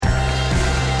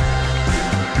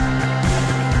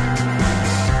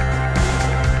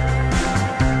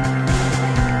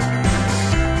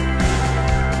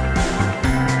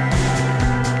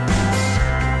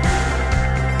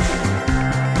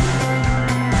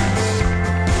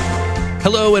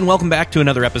Hello and welcome back to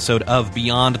another episode of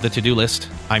Beyond the To-Do List.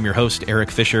 I'm your host, Eric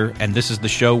Fisher, and this is the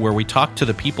show where we talk to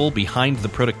the people behind the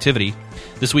productivity.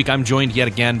 This week I'm joined yet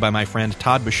again by my friend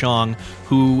Todd Bashong,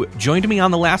 who joined me on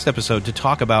the last episode to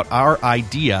talk about our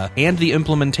idea and the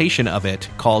implementation of it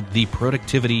called the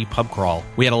Productivity Pub Crawl.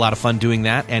 We had a lot of fun doing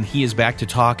that, and he is back to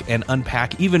talk and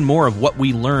unpack even more of what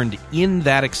we learned in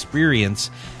that experience,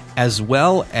 as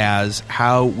well as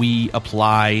how we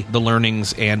apply the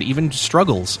learnings and even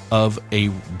struggles of a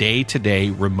day-to-day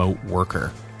remote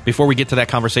worker. Before we get to that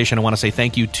conversation, I want to say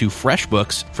thank you to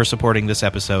FreshBooks for supporting this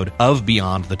episode of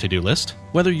Beyond the To-Do List.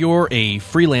 Whether you're a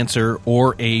freelancer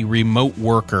or a remote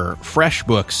worker,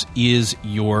 FreshBooks is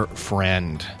your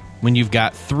friend. When you've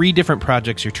got 3 different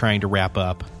projects you're trying to wrap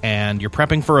up, and you're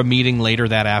prepping for a meeting later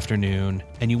that afternoon,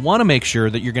 and you want to make sure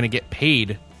that you're going to get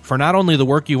paid for not only the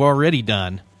work you've already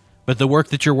done, but the work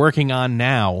that you're working on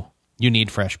now, you need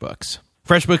FreshBooks.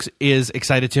 FreshBooks is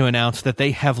excited to announce that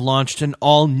they have launched an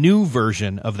all-new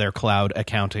version of their cloud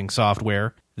accounting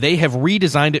software. They have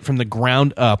redesigned it from the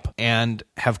ground up and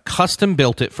have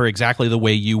custom-built it for exactly the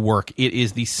way you work. It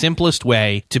is the simplest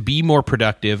way to be more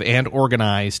productive and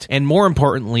organized, and more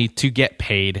importantly, to get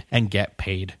paid and get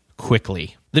paid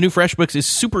quickly. The new FreshBooks is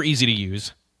super easy to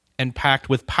use and packed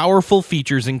with powerful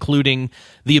features, including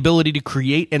the ability to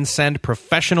create and send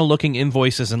professional-looking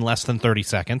invoices in less than 30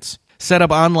 seconds, set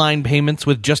up online payments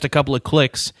with just a couple of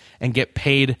clicks and get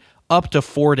paid up to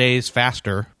 4 days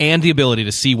faster, and the ability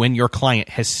to see when your client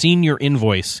has seen your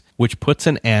invoice, which puts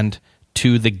an end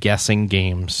to the guessing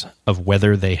games of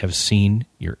whether they have seen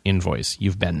your invoice.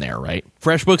 You've been there, right?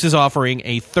 FreshBooks is offering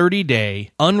a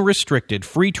 30-day, unrestricted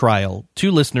free trial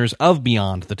to listeners of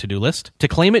Beyond the To-Do List. To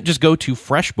claim it, just go to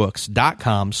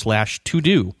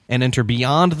freshbooks.com/to-do and enter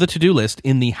Beyond the To-Do List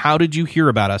in the How Did You Hear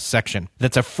About Us section.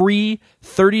 That's a free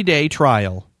 30-day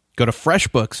trial. Go to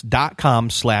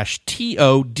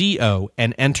freshbooks.com/TODO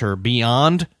and enter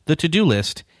Beyond the To-Do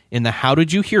List in the How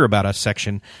Did You Hear About Us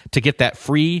section to get that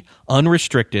free,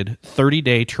 unrestricted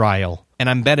 30-day trial. And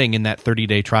I'm betting in that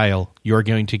 30-day trial, you're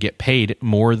going to get paid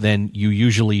more than you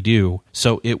usually do,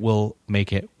 so it will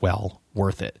make it well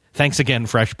worth it. Thanks again,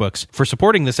 FreshBooks, for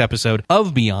supporting this episode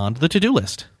of Beyond the To-Do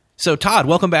List. So, Todd,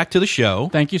 welcome back to the show.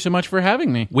 Thank you so much for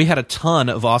having me. We had a ton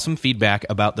of awesome feedback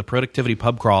about the Productivity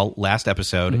Pub Crawl last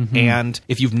episode, and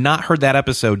if you've not heard that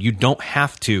episode, you don't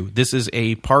have to. This is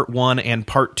a part 1 and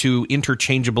part 2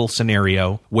 interchangeable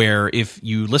scenario where if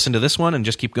you listen to this one and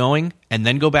just keep going and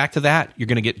then go back to that, you're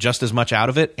going to get just as much out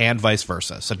of it and vice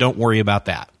versa. So don't worry about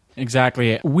that.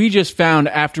 Exactly. We just found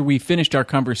after we finished our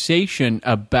conversation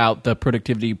about the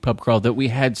Productivity Pub Crawl that we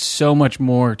had so much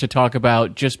more to talk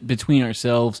about just between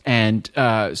ourselves, and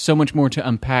so much more to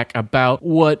unpack about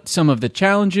what some of the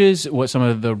challenges, what some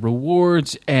of the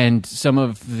rewards, and some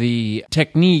of the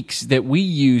techniques that we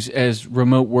use as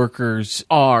remote workers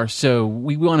are. So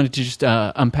we wanted to just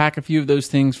unpack a few of those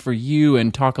things for you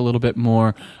and talk a little bit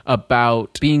more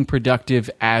about being productive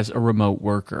as a remote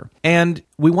worker. And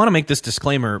we want to make this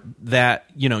disclaimer that,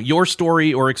 you know, your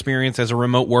story or experience as a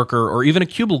remote worker or even a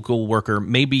cubicle worker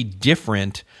may be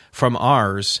different from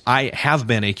ours. I have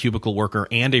been a cubicle worker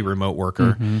and a remote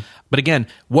worker. But again,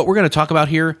 what we're going to talk about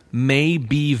here may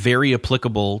be very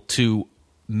applicable to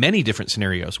many different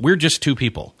scenarios. We're just 2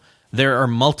 people. There are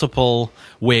multiple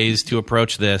ways to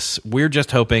approach this. We're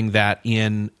just hoping that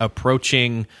in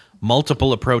approaching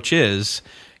multiple approaches,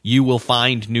 you will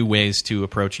find new ways to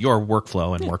approach your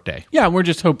workflow and workday. Yeah, we're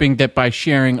just hoping that by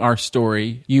sharing our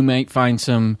story, you might find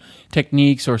some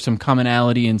techniques or some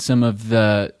commonality in some of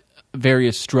the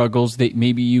various struggles that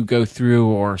maybe you go through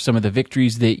or some of the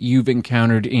victories that you've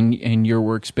encountered in your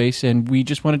workspace. And we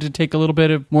just wanted to take a little bit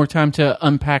of more time to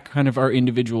unpack kind of our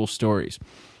individual stories.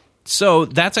 So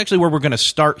that's actually where we're going to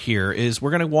start here, is we're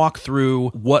going to walk through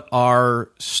what our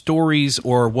stories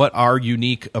or what our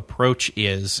unique approach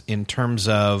is in terms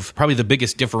of probably the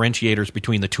biggest differentiators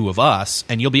between the 2 of us,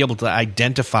 and you'll be able to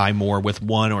identify more with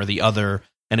one or the other,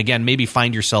 and again, maybe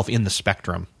find yourself in the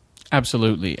spectrum.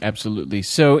 Absolutely, absolutely.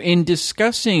 So in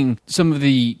discussing some of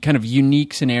the kind of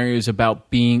unique scenarios about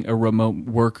being a remote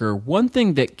worker, one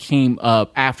thing that came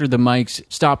up after the mics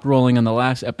stopped rolling on the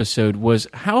last episode was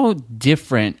how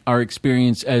different our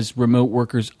experience as remote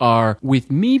workers are with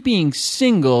me being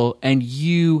single and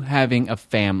you having a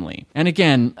family. And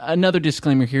again, another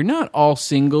disclaimer here, not all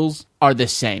singles are the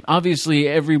same. Obviously,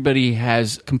 everybody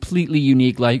has completely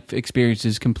unique life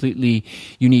experiences, completely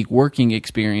unique working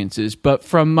experiences. But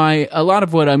from a lot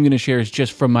of what I'm going to share is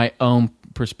just from my own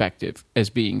perspective as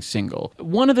being single.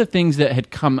 One of the things that had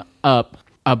come up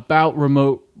about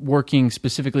remote working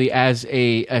specifically as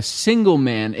a single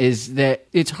man is that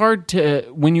it's hard to,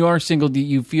 when you are single,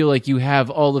 you feel like you have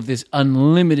all of this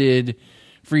unlimited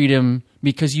freedom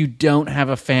because you don't have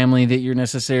a family that you're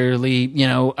necessarily,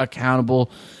 accountable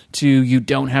to. You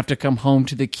don't have to come home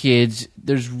to the kids.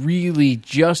 There's really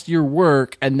just your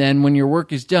work. And then when your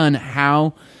work is done,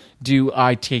 how do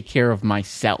I take care of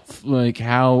myself? Like,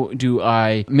 how do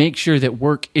I make sure that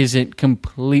work isn't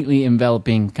completely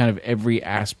enveloping kind of every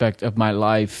aspect of my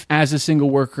life? As a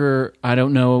single worker, I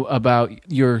don't know about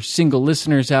your single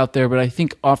listeners out there, but I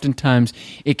think oftentimes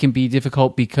it can be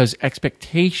difficult because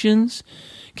expectations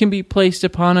can be placed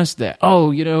upon us that,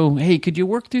 hey, could you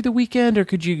work through the weekend, or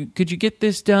could you get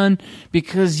this done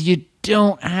because you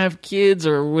don't have kids,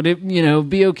 or would it,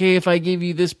 be okay if I gave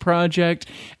you this project?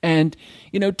 And,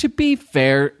 to be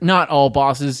fair, not all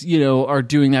bosses, are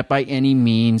doing that by any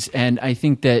means. And I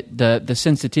think that the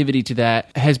sensitivity to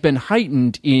that has been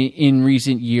heightened in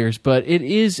recent years, but it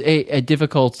is a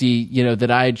difficulty,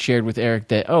 that I had shared with Eric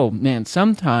that,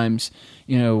 sometimes,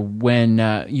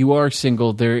 when you are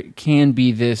single, there can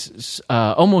be this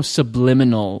almost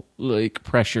subliminal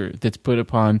pressure that's put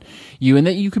upon you, and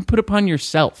that you can put upon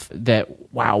yourself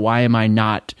that, wow, why am I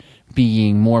not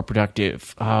being more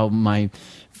productive? My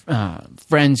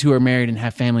friends who are married and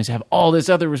have families have all this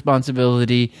other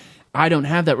responsibility. I don't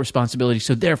have that responsibility,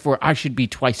 so therefore I should be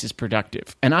twice as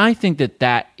productive. And I think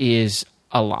that is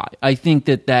a lie. I think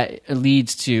that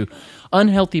leads to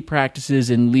unhealthy practices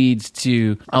and leads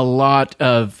to a lot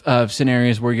of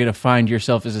scenarios where you're going to find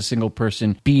yourself as a single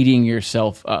person beating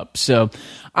yourself up. So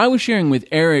I was sharing with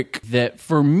Eric that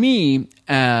for me,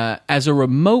 as a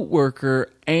remote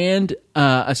worker and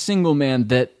a single man,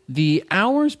 that the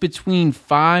hours between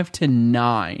 5 to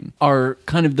 9 are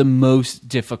kind of the most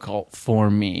difficult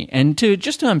for me. And to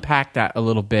unpack that a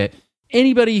little bit,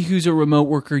 anybody who's a remote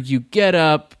worker, you get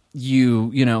up,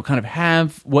 you kind of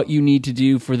have what you need to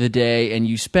do for the day, and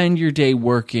you spend your day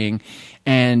working.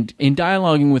 And in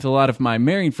dialoguing with a lot of my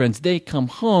married friends, they come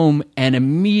home and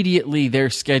immediately their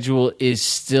schedule is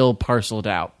still parceled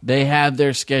out. They have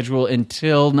their schedule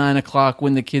until 9 o'clock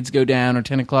when the kids go down, or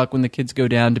 10 o'clock when the kids go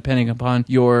down, depending upon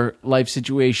your life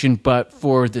situation. But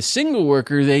for the single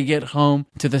worker, they get home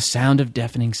to the sound of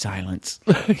deafening silence,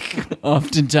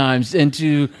 oftentimes, and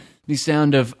to the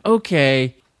sound of,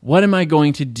 okay, what am I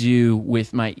going to do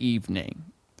with my evening?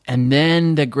 And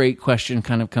then the great question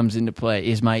kind of comes into play.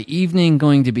 Is my evening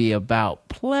going to be about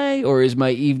play, or is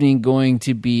my evening going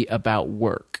to be about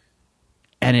work?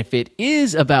 And if it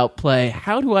is about play,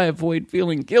 how do I avoid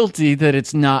feeling guilty that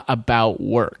it's not about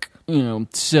work?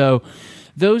 So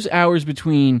those hours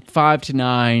between 5 to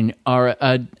 9 are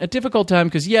a difficult time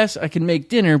because, yes, I can make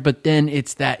dinner, but then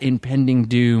it's that impending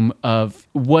doom of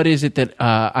what is it that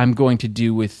I'm going to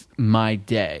do with my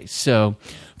day. So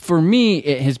for me,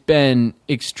 it has been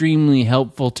extremely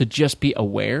helpful to just be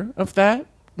aware of that.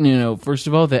 First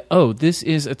of all, that, this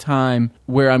is a time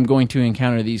where I'm going to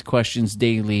encounter these questions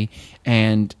daily,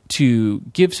 and to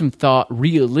give some thought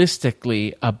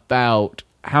realistically about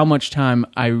how much time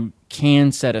I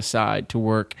can set aside to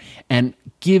work, and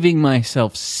giving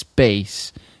myself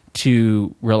space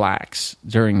to relax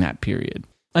during that period.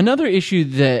 Another issue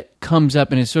that comes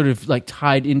up and is sort of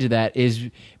tied into that is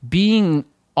being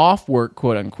off work,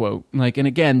 quote unquote. And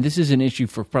again, this is an issue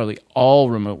for probably all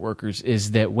remote workers,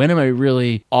 is that when am I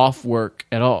really off work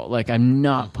at all? I'm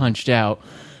not punched out,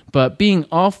 but being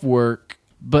off work,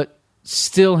 but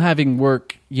still having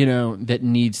work, that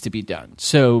needs to be done.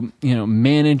 So,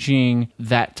 managing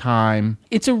that time,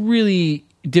 it's a really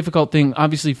difficult thing,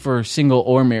 obviously, for single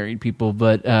or married people.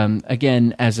 But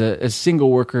again, as a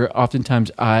single worker,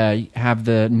 oftentimes I have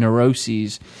the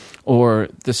neuroses or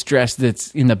the stress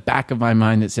that's in the back of my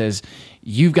mind that says,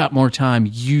 you've got more time,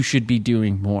 you should be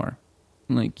doing more.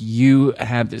 You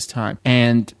have this time.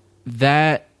 And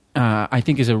that I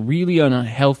think is a really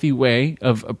unhealthy way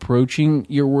of approaching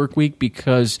your work week,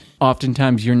 because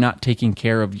oftentimes you're not taking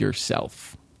care of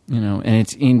yourself, and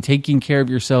it's in taking care of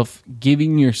yourself,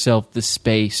 giving yourself the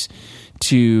space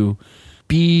to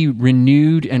be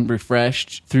renewed and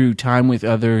refreshed through time with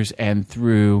others, and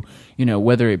through,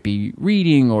 whether it be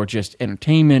reading or just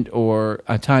entertainment or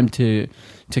a time to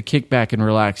kick back and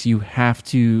relax. You have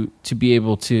to be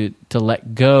able to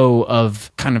let go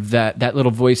of kind of that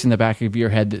little voice in the back of your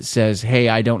head that says, hey,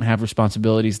 I don't have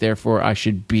responsibilities, therefore I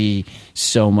should be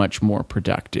so much more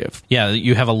productive. Yeah,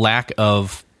 you have a lack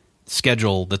of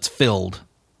schedule that's filled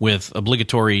with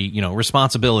obligatory,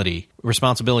 responsibility.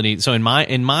 So in my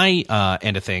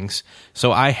end of things,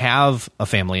 so I have a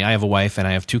family, I have a wife, and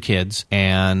I have 2 kids,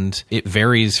 and it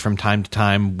varies from time to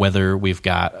time whether we've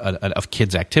got a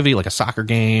kids activity like a soccer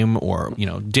game or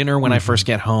dinner when I first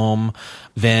get home,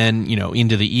 then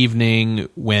into the evening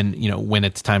when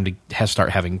it's time to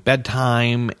start having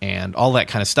bedtime and all that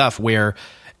kind of stuff, where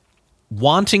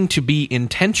wanting to be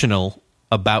intentional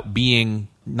about being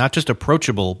not just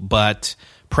approachable but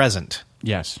present.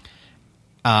 Yes.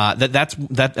 That's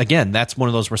one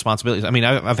of those responsibilities. I mean,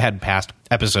 I've had past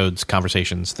episodes,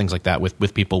 conversations, things like that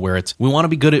with people where we want to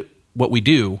be good at what we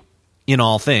do in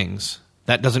all things.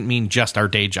 That doesn't mean just our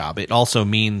day job. It also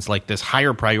means like this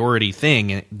higher priority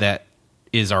thing that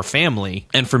is our family.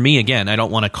 And for me, again, I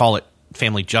don't want to call it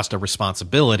family just a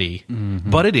responsibility,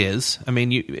 but it is. I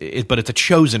mean, but it's a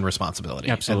chosen responsibility.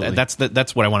 Absolutely. And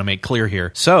that's what I want to make clear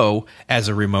here. So as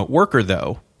a remote worker,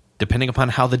 though, depending upon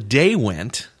how the day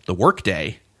went, the work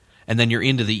day, and then you're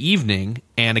into the evening,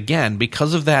 and again,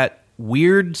 because of that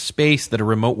weird space that a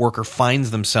remote worker finds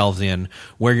themselves in,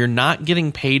 where you're not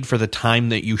getting paid for the time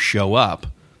that you show up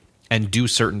and do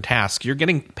certain tasks, you're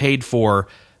getting paid for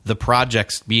the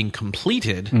projects being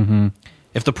completed.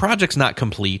 If the project's not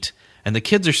complete and the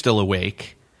kids are still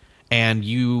awake and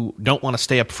you don't want to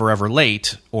stay up forever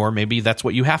late, or maybe that's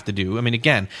what you have to do. I mean,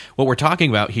 again, what we're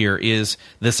talking about here is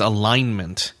this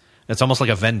alignment. It's almost like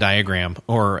a Venn diagram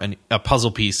or a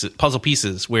puzzle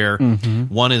pieces where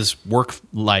one is work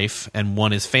life and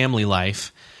one is family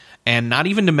life, and not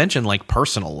even to mention like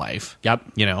personal life. Yep.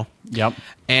 Yep.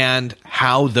 And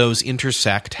how those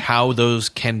intersect, how those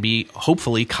can be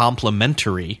hopefully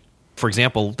complementary. For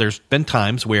example, there's been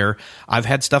times where I've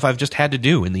had stuff I've just had to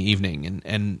do in the evening,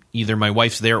 and either my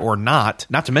wife's there or not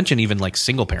to mention even like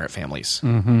single parent families.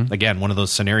 Again, one of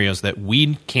those scenarios that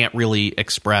we can't really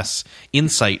express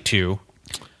insight to,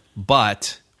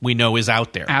 but we know is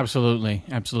out there. Absolutely.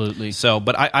 So,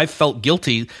 but I felt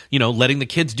guilty, letting the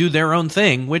kids do their own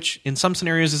thing, which in some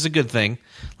scenarios is a good thing,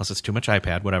 unless it's too much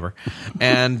iPad, whatever.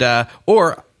 And,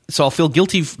 so I'll feel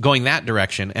guilty going that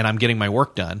direction, and I'm getting my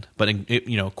work done, but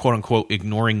quote unquote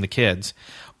ignoring the kids.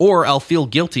 Or I'll feel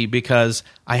guilty because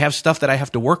I have stuff that I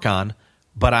have to work on,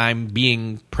 but I'm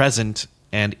being present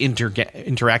and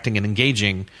interacting and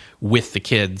engaging with the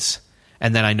kids,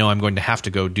 and then I know I'm going to have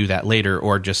to go do that later,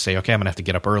 or just say, okay, I'm going to have to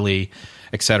get up early,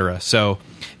 etc. So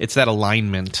it's that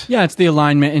alignment. Yeah, it's the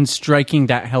alignment and striking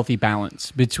that healthy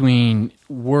balance between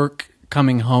work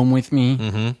coming home with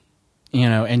me,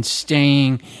 and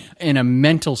staying in a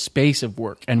mental space of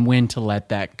work and when to let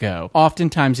that go.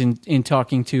 Oftentimes in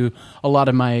talking to a lot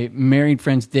of my married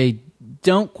friends, they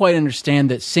don't quite understand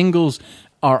that singles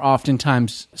are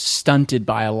oftentimes stunted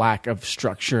by a lack of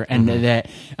structure, and that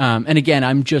and again,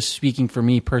 I'm just speaking for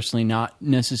me personally, not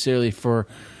necessarily for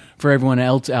everyone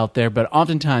else out there, but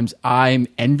oftentimes I'm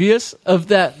envious of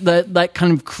that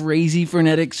kind of crazy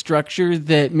frenetic structure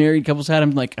that married couples had.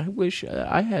 I'm like, I wish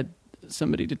I had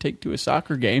somebody to take to a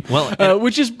soccer game,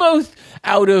 which is both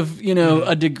out of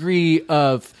a degree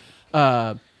of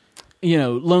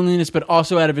loneliness, but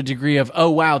also out of a degree of, oh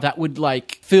wow, that would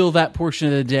like fill that portion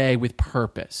of the day with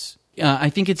purpose. I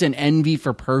think it's an envy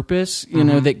for purpose,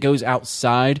 that goes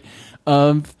outside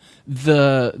of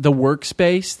the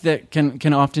workspace that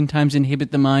can oftentimes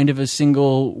inhibit the mind of a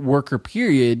single worker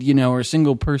period, or a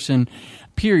single person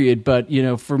period. But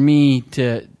for me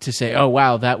to say, oh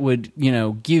wow, that would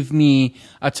give me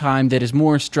a time that is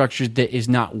more structured, that is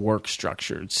not work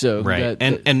structured. So right.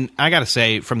 And I got to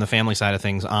say, from the family side of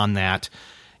things on that,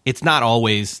 it's not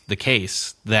always the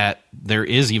case that there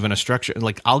is even a structure.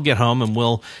 Like I'll get home and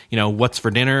we'll what's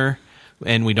for dinner,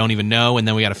 and we don't even know, and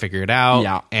then we got to figure it out.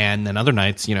 Yeah. And then other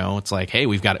nights, it's like, hey,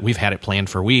 we've had it planned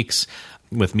for weeks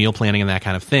with meal planning and that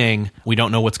kind of thing. We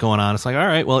don't know what's going on. It's like, all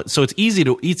right, well, so it's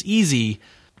easy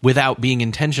without being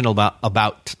intentional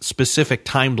about specific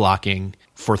time blocking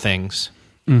for things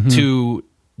to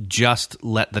just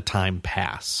let the time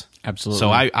pass. Absolutely.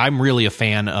 So I'm really a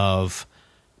fan of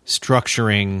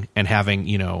structuring and having,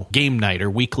 game night or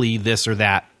weekly this or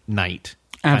that night.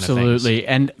 Absolutely.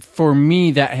 And for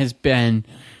me, that has been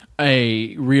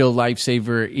a real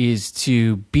lifesaver, is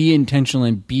to be intentional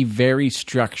and be very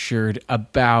structured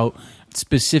about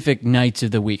specific nights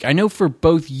of the week. I know for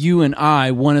both you and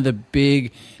I, one of the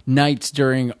big nights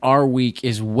during our week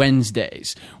is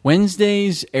Wednesdays.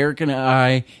 Wednesdays, Eric and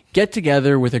I get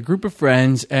together with a group of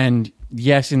friends, and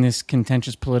yes, in this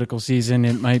contentious political season,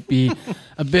 it might be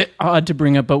a bit odd to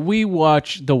bring up, but we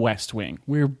watch The West Wing.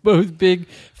 We're both big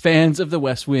fans of The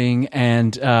West Wing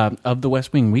and of The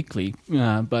West Wing Weekly,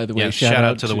 by the way. Yeah, shout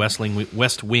out to the West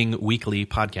Wing Weekly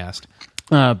podcast.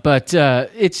 But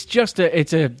it's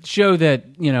a show that,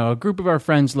 a group of our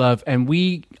friends love, and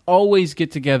we always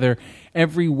get together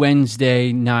every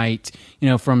Wednesday night,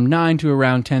 from 9 to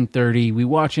around 10:30. We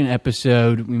watch an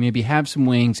episode, we maybe have some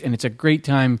wings, and it's a great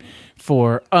time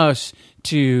for us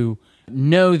to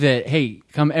know that, hey,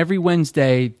 come every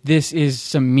Wednesday, this is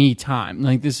some me time.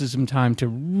 Like, this is some time to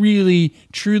really,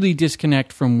 truly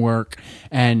disconnect from work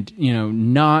and,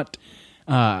 not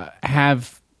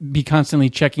be constantly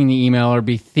checking the email or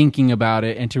be thinking about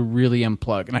it, and to really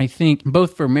unplug. And I think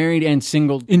both for married and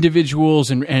single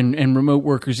individuals and remote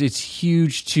workers, it's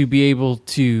huge to be able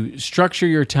to structure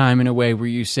your time in a way where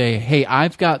you say, hey,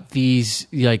 I've got these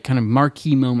kind of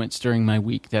marquee moments during my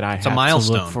week that I have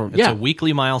to look for. It's a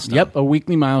weekly milestone. Yep, a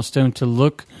weekly milestone to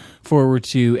look forward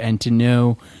to, and to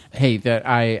know, hey, that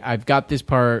I've got this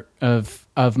part of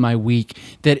my week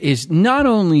that is not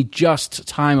only just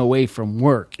time away from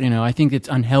work. I think it's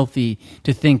unhealthy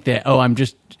to think that, I'm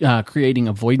just creating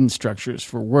avoidance structures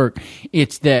for work.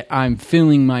 It's that I'm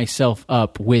filling myself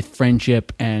up with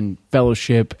friendship and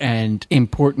fellowship and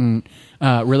important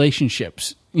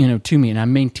relationships, to me, and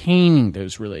I'm maintaining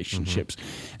those relationships.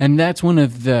 Mm-hmm. And that's one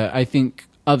of the, I think,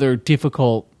 other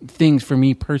difficult things for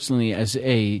me personally as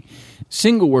a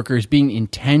single worker, is being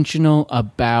intentional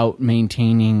about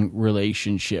maintaining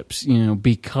relationships,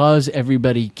 because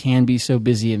everybody can be so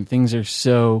busy and things are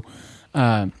so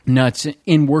nuts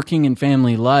in working and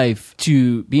family life,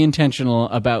 to be intentional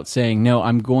about saying, no,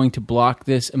 I'm going to block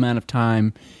this amount of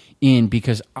time in,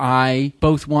 because I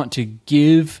both want to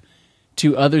give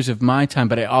to others of my time,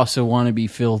 but I also want to be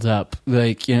filled up.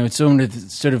 It's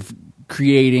sort of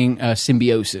creating a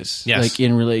symbiosis,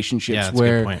 in relationships,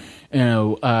 where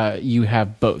you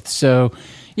have both. So,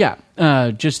 just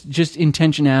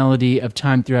intentionality of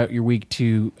time throughout your week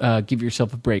to give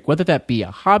yourself a break, whether that be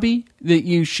a hobby that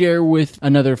you share with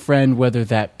another friend, whether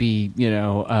that be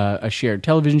a shared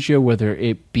television show, whether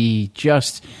it be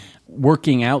just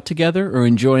working out together or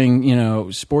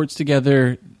enjoying sports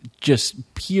together.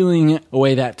 Just peeling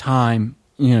away that time,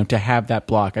 to have that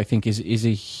block, I think is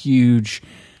a huge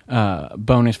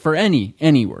bonus for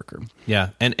any worker. Yeah,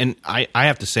 and I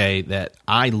have to say that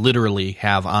I literally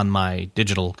have on my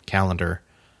digital calendar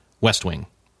West Wing,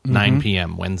 9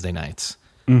 p.m. Wednesday nights,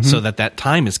 so that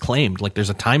time is claimed. Like, there's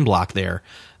a time block there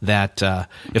that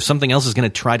if something else is going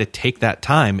to try to take that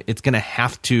time, it's going to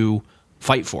have to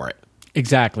fight for it.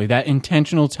 Exactly. That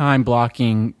intentional time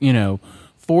blocking,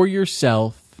 for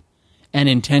yourself, and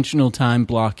intentional time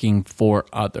blocking for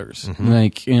others.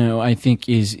 Mm-hmm. I think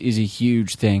is a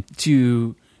huge thing.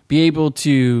 To be able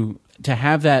to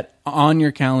have that on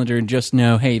your calendar and just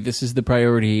know, hey, this is the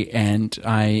priority, and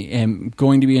I am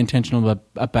going to be intentional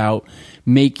about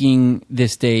making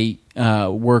this day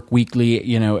work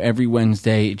weekly, every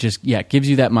Wednesday. It just, gives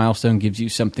you that milestone, gives you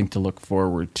something to look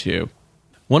forward to.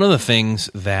 One of the things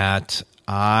that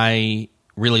I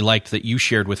really liked that you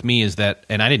shared with me is that,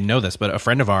 and I didn't know this, but a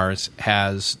friend of ours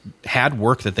has had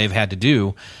work that they've had to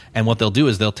do, and what they'll do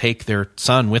is they'll take their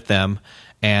son with them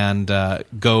and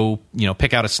go,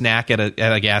 pick out a snack at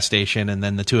a gas station, and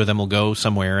then the two of them will go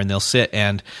somewhere and they'll sit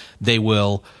and they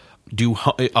will do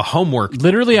a homework,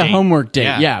 literally date. A homework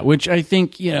date, yeah. Which I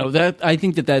think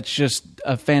that's just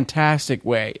a fantastic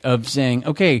way of saying,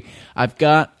 okay, I've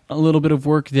got a little bit of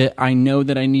work that I know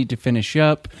that I need to finish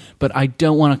up, but I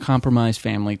don't want to compromise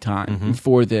family time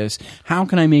for this. How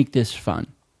can I make this fun?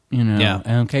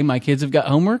 Okay, my kids have got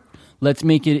homework. Let's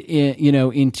make it,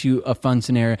 into a fun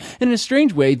scenario. And in a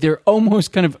strange way, they're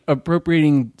almost kind of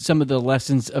appropriating some of the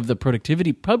lessons of the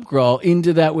productivity pub crawl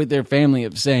into that with their family,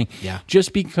 of saying,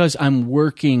 just because I'm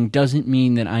working doesn't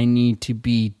mean that I need to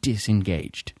be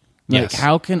disengaged. Like,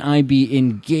 how can I be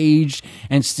engaged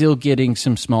and still getting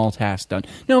some small tasks done?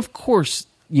 Now, of course,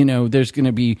 there's going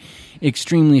to be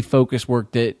extremely focused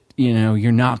work that,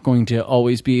 you're not going to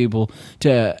always be able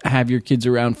to have your kids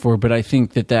around for. But I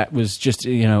think that was just,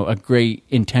 a great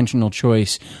intentional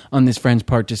choice on this friend's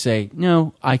part to say,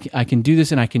 no, I can do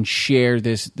this, and I can share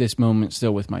this moment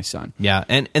still with my son. Yeah.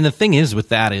 And the thing is with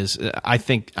that is, I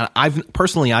think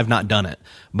I've not done it,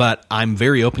 but I'm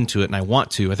very open to it and I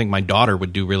want to. I think my daughter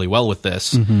would do really well with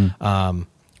this.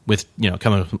 With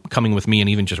coming with me and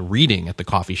even just reading at the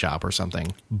coffee shop or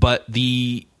something. But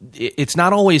it's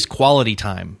not always quality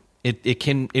time.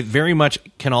 It very much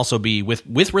can also be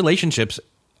with relationships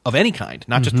of any kind,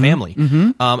 not just family.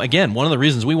 Again, one of the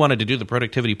reasons we wanted to do the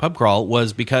productivity pub crawl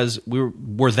was because we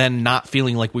were then not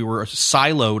feeling like we were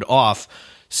siloed off,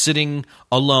 sitting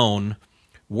alone,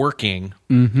 working,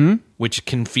 which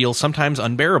can feel sometimes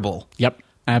unbearable. Yep,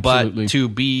 absolutely.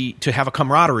 But to have a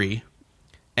camaraderie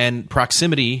and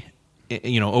proximity,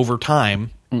 over time,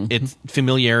 It's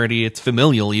familiarity. It's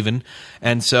familial even.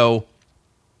 And so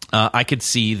I could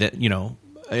see that,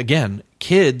 again,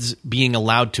 kids being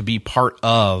allowed to be part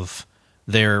of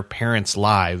their parents'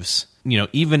 lives,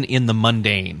 even in the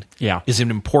mundane, is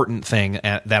an important thing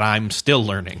that I'm still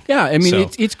learning. Yeah, I mean,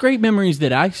 it's great memories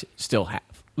that I still have.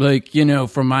 Like,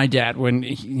 from my dad,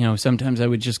 when, sometimes I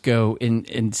would just go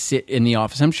and sit in the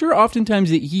office. I'm sure oftentimes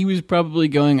that he was probably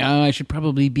going, I should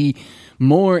probably be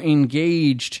more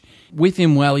engaged with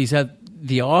him while he's at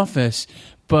the office.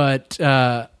 But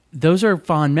those are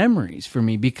fond memories for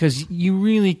me because you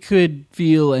really could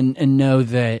feel and know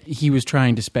that he was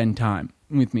trying to spend time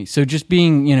with me. So just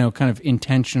being, kind of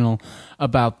intentional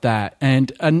about that.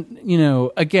 And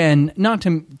again, not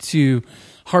to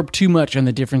harp too much on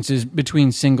the differences between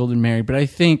single and married, but I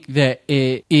think that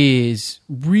it is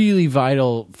really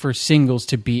vital for singles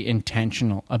to be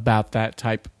intentional about that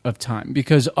type of time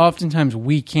because oftentimes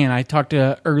we can't. I talked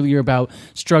earlier about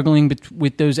struggling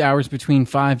with those hours between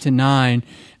 5 to 9.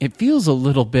 It feels a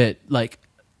little bit like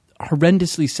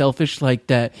horrendously selfish, like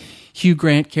that Hugh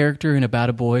Grant character in About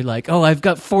a Boy, like, I've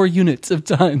got 4 units of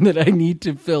time that I need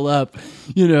to fill up,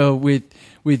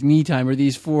 with me time, or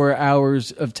these 4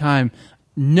 hours of time.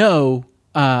 No,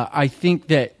 I think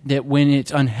that when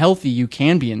it's unhealthy, you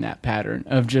can be in that pattern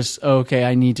of just, okay,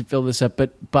 I need to fill this up.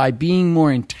 But by being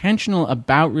more intentional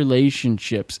about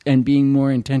relationships and being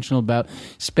more intentional about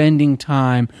spending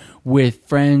time with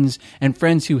friends and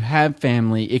friends who have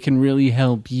family, it can really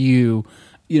help you,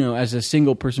 as a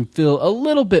single person, feel a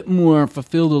little bit more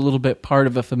fulfilled, a little bit part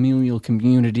of a familial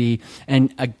community,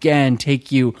 and again,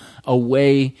 take you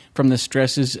away from the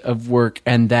stresses of work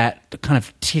and that kind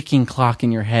of ticking clock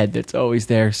in your head that's always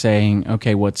there saying,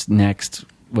 okay, what's next?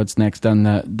 What's next on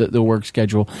the work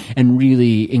schedule? And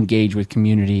really engage with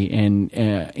community and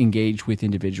engage with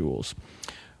individuals.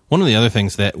 One of the other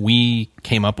things that we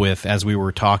came up with as we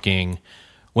were talking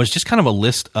was just kind of a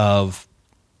list of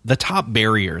the top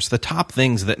barriers, the top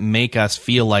things that make us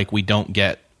feel like we don't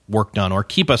get work done or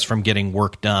keep us from getting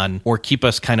work done or keep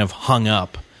us kind of hung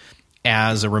up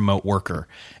as a remote worker.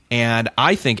 And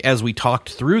I think as we talked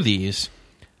through these,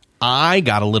 I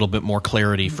got a little bit more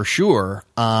clarity for sure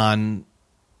on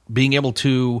being able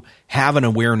to have an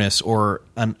awareness or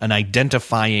an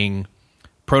identifying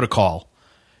protocol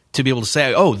to be able to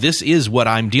say, this is what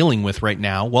I'm dealing with right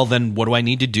now. Well, then what do I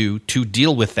need to do to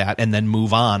deal with that and then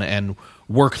move on and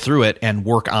work through it and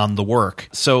work on the work?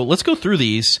 So let's go through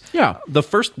these. Yeah. The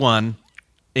first one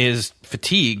is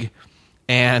fatigue,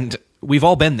 and we've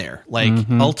all been there. Like,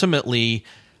 ultimately,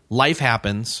 life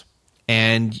happens,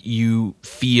 and you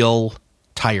feel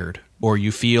tired, or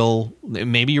you feel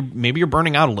maybe you're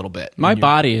burning out a little bit. My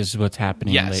body is what's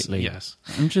happening lately. Yes.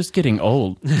 I'm just getting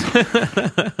old.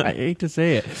 I hate to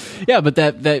say it. Yeah, but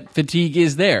that fatigue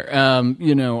is there,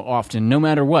 often, no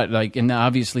matter what. Like, and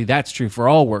obviously that's true for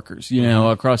all workers,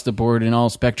 across the board in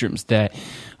all spectrums that,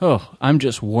 I'm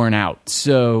just worn out.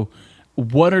 So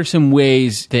what are some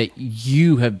ways that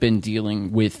you have been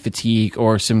dealing with fatigue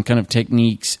or some kind of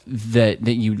techniques that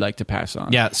you'd like to pass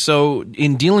on? Yeah, so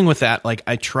in dealing with that, like,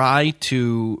 I try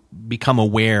to become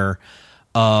aware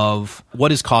of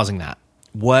what is causing that.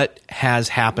 What has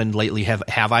happened lately?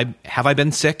 Have I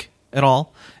been sick at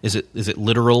all? Is it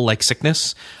literal, like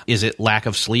sickness? Is it lack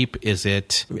of sleep? Is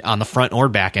it on the front or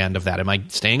back end of that? Am I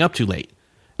staying up too late?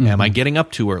 Am I getting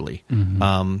up too early?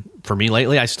 For me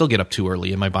lately, I still get up too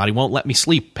early, and my body won't let me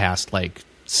sleep past like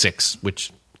 6,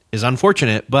 which is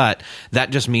unfortunate, but that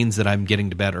just means that I'm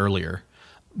getting to bed earlier.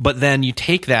 But then you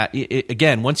take that,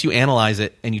 again, once you analyze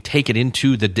it and you take it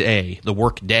into the day, the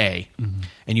work day,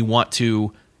 and you want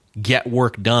to get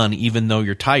work done even though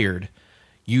you're tired,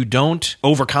 you don't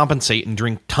overcompensate and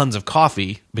drink tons of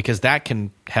coffee because that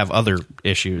can have other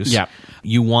issues. Yeah.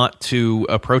 You want to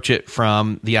approach it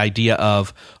from the idea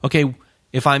of, okay,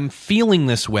 if I'm feeling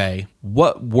this way,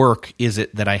 what work is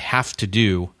it that I have to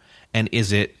do? And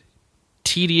is it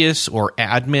tedious or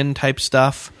admin type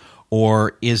stuff?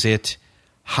 Or is it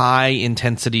high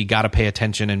intensity, got to pay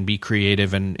attention and be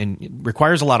creative and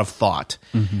requires a lot of thought?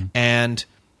 And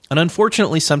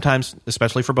unfortunately, sometimes,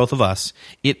 especially for both of us,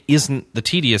 it isn't the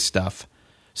tedious stuff.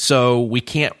 So we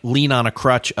can't lean on a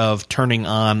crutch of turning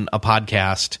on a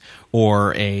podcast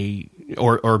or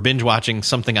binge watching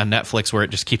something on Netflix where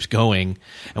it just keeps going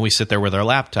and we sit there with our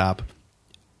laptop.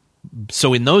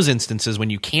 So in those instances, when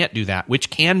you can't do that, which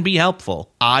can be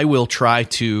helpful, I will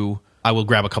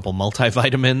grab a couple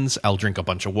multivitamins. I'll drink a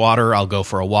bunch of water. I'll go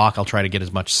for a walk. I'll try to get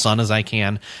as much sun as I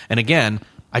can. And again,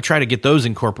 I try to get those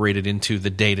incorporated into the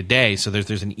day-to-day, so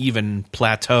there's an even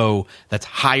plateau that's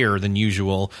higher than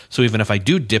usual. So even if I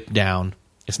do dip down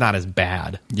it's not as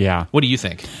bad. Yeah. What do you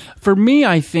think? For me,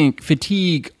 I think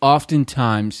fatigue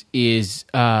oftentimes is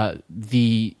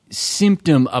the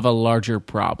symptom of a larger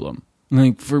problem.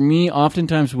 Like for me,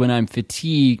 oftentimes when I'm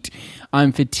fatigued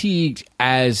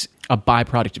as a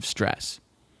byproduct of stress.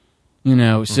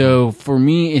 So for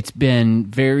me, it's been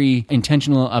very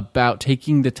intentional about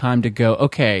taking the time to go,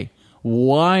 okay,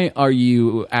 why are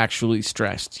you actually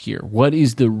stressed here? What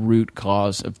is the root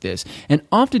cause of this? And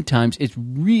oftentimes it's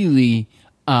really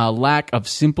a lack of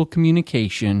simple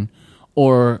communication,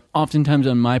 or oftentimes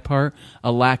on my part,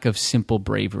 a lack of simple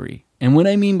bravery. And what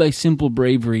I mean by simple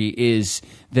bravery is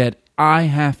that I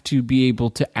have to be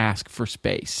able to ask for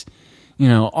space.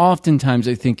 Oftentimes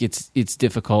I think it's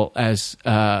difficult as,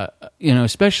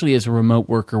 especially as a remote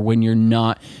worker when you're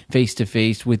not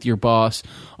face-to-face with your boss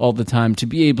all the time, to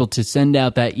be able to send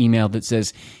out that email that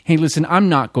says, hey, listen, I'm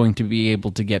not going to be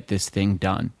able to get this thing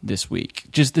done this week.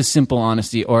 Just the simple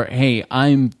honesty, or, hey,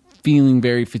 I'm feeling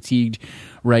very fatigued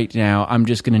right now. I'm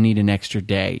just going to need an extra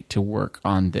day to work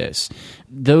on this.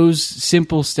 Those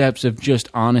simple steps of just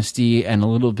honesty and a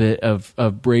little bit of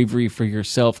bravery for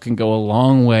yourself can go a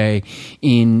long way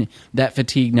in that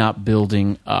fatigue not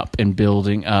building up and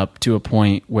building up to a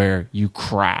point where you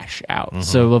crash out. Mm-hmm.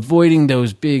 So avoiding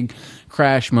those big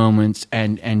crash moments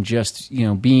and just,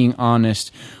 being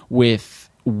honest with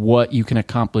what you can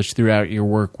accomplish throughout your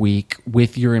work week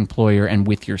with your employer and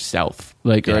with yourself,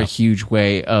 are a huge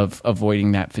way of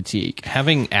avoiding that fatigue.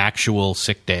 Having actual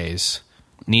sick days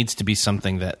needs to be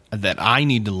something that I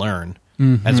need to learn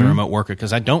as a remote worker,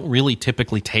 because I don't really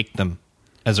typically take them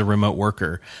as a remote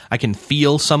worker. I can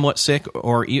feel somewhat sick,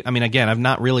 again, I've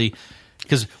not really,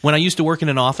 because when I used to work in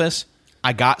an office,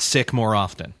 I got sick more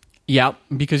often. Yeah,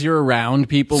 because you're around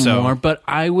people more. But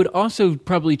I would also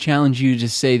probably challenge you to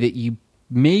say that you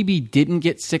maybe didn't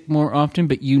get sick more often,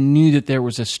 but you knew that there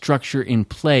was a structure in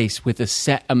place with a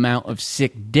set amount of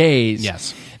sick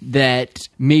days that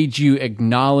made you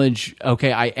acknowledge,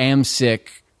 okay, I am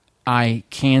sick, I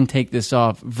can take this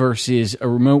off, versus a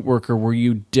remote worker where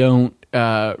you don't,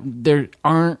 there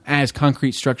aren't as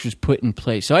concrete structures put in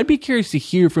place. So I'd be curious to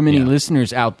hear from any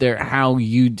listeners out there how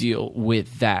you deal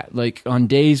with that. Like on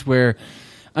days where,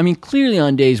 clearly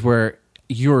on days where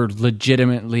you're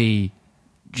legitimately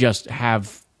just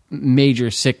have major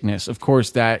sickness, of course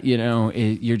that,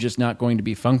 you're just not going to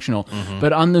be functional. Mm-hmm.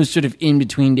 But on those sort of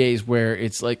in-between days where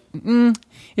it's like,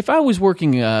 if I was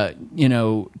working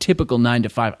typical 9 to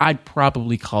 5, I'd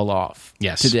probably call off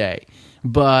today.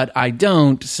 But I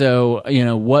don't, so,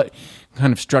 what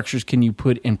kind of structures can you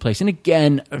put in place? And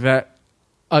again, that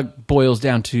boils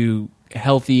down to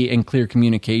healthy and clear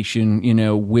communication,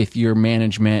 with your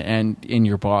management and in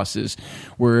your bosses,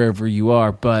 wherever you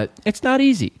are. But it's not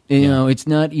easy. It's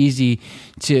not easy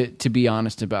to be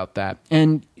honest about that.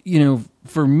 And,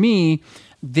 for me,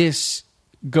 this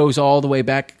goes all the way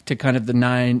back to kind of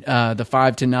the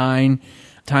 5 to 9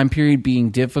 time period being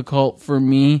difficult for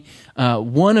me.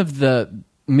 One of the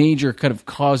major kind of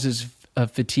causes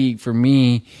of fatigue for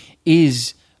me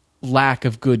is lack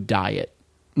of good diet.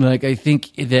 Like, I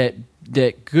think that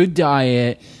good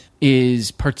diet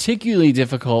is particularly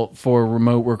difficult for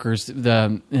remote workers.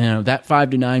 That 5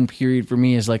 to 9 period for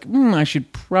me is like, I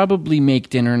should probably make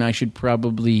dinner and I should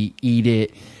probably eat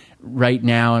it right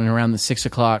now and around the 6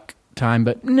 o'clock time.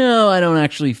 But no, I don't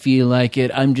actually feel like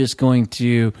it. I'm just going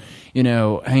to,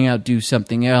 hang out, do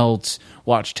something else,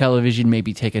 watch television,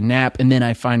 maybe take a nap. And then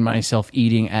I find myself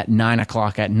eating at 9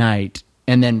 o'clock at night.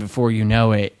 And then before you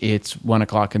know it, it's 1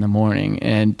 o'clock in the morning.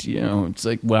 And, it's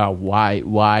like, well,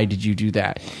 why did you do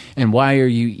that? And why are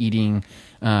you eating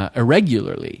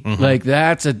irregularly? Mm-hmm. Like,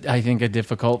 that's, I think, a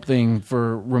difficult thing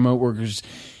for remote workers,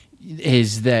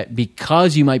 is that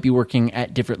because you might be working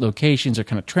at different locations or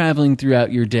kind of traveling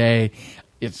throughout your day,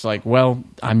 it's like, well,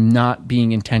 I'm not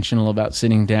being intentional about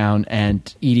sitting down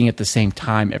and eating at the same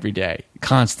time every day.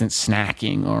 Constant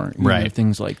snacking or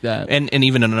things like that. And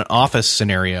even in an office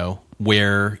scenario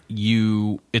where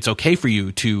it's okay for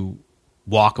you to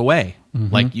walk away.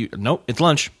 Mm-hmm. Like, nope, it's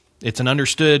lunch. It's an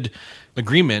understood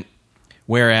agreement.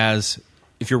 Whereas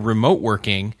if you're remote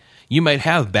working, you might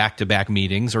have back-to-back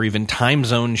meetings or even time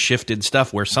zone shifted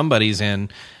stuff where somebody's in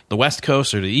the West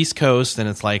Coast or the East Coast, and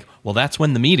it's like, well, that's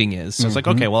when the meeting is. So it's like,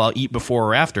 okay, well, I'll eat before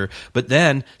or after. But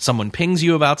then someone pings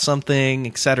you about something,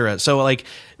 et cetera. So like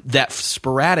that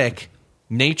sporadic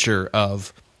nature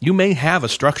of, you may have a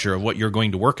structure of what you're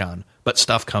going to work on, but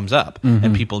stuff comes up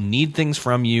and people need things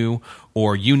from you,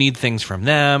 or you need things from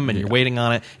them and you're waiting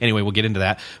on it. Anyway, we'll get into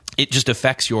that. It just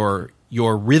affects your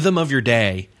rhythm of your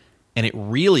day and it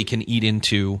really can eat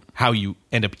into how you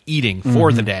end up eating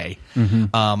for the day.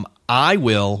 One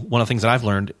of the things that I've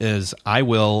learned is I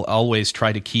will always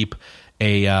try to keep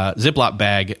a Ziploc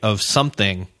bag of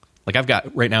something. Like I've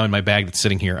got right now in my bag that's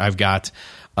sitting here, I've got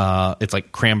it's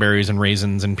like cranberries and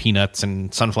raisins and peanuts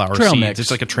and sunflower trail seeds. Mix.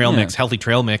 It's like a trail mix, healthy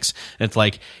trail mix. And it's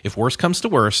like, if worst comes to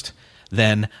worst,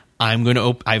 then I'm going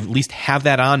to I at least have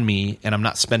that on me, and I'm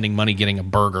not spending money getting a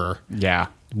burger. Yeah.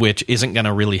 Which isn't going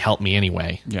to really help me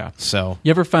anyway. Yeah. So you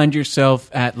ever find yourself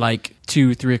at like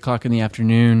 2, 3 o'clock in the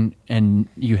afternoon and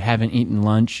you haven't eaten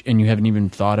lunch and you haven't even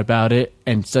thought about it,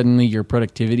 and suddenly your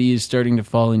productivity is starting to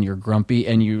fall and you're grumpy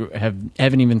and you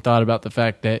haven't even thought about the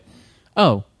fact that,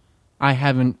 oh, I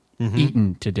haven't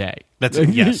eaten today. That's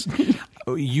yes.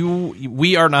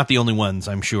 We are not the only ones,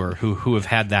 I'm sure, who have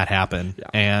had that happen. Yeah.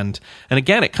 And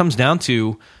again, it comes down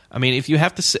to, I mean, if you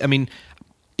have to, I mean,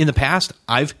 in the past,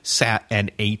 I've sat and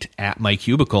ate at my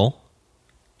cubicle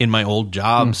in my old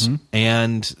jobs,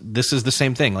 and this is the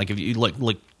same thing. Like if you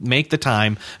like make the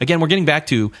time. Again, we're getting back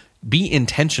to be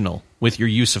intentional with your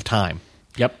use of time.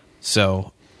 Yep.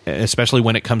 So, especially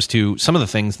when it comes to some of the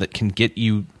things that can get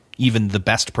you even the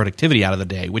best productivity out of the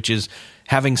day, which is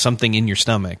having something in your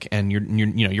stomach, and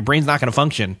your brain's not going to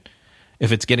function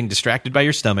if it's getting distracted by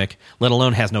your stomach, let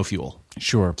alone has no fuel.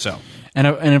 Sure. So, and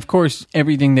of course,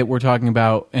 everything that we're talking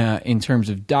about in terms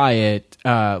of diet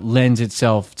lends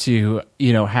itself to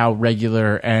how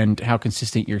regular and how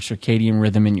consistent your circadian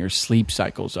rhythm and your sleep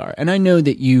cycles are. And I know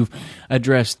that you've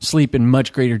addressed sleep in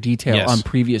much greater detail on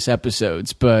previous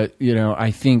episodes, but I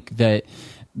think that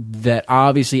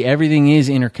obviously everything is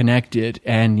interconnected,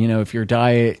 and if your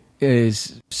diet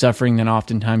is suffering, then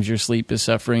oftentimes your sleep is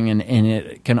suffering, and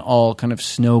it can all kind of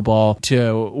snowball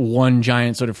to one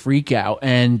giant sort of freak out.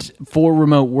 And for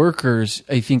remote workers,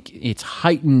 I think it's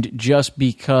heightened just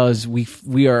because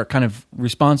we are kind of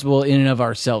responsible in and of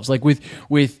ourselves. Like with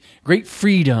great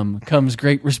freedom comes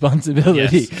great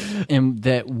responsibility, and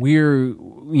that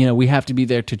we have to be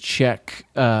there to check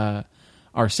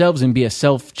ourselves and be a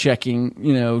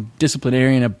self-checking,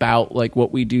 disciplinarian about like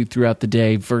what we do throughout the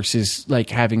day versus like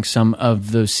having some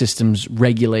of those systems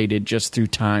regulated just through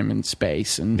time and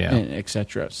space and et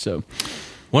cetera. So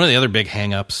one of the other big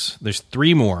hang-ups, there's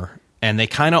 3 more, and they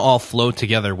kind of all flow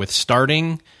together with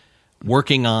starting,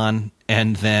 working on,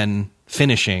 and then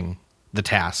finishing the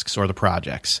tasks or the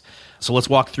projects. So let's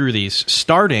walk through these.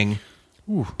 Starting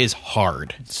is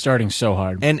hard. Starting so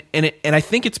hard. And I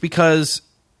think it's because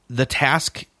the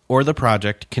task or the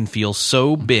project can feel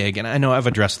so big, and I know I've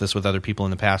addressed this with other people in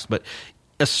the past, but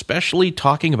especially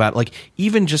talking about, like,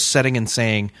 even just setting and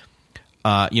saying,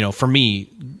 for me,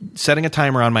 setting a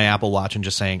timer on my Apple Watch and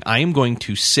just saying, I am going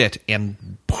to sit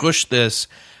and push this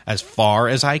as far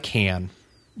as I can,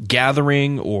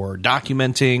 gathering or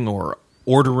documenting or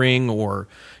ordering or,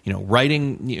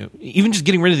 writing, even just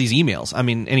getting rid of these emails. I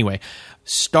mean, anyway,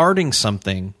 starting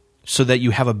something so that you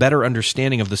have a better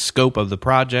understanding of the scope of the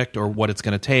project or what it's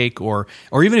going to take, or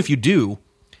even if you do,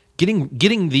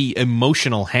 getting the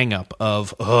emotional hang-up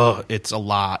of, it's a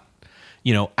lot,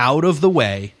 out of the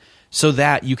way so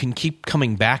that you can keep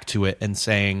coming back to it and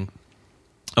saying,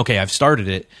 okay, I've started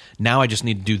it, now I just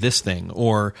need to do this thing,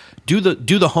 or do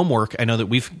the homework. I know that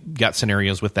we've got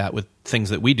scenarios with that, with things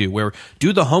that we do, where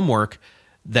do the homework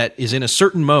that is in a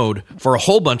certain mode for a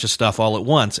whole bunch of stuff all at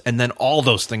once, and then all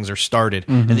those things are started,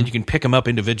 and then you can pick them up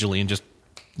individually and just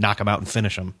knock them out and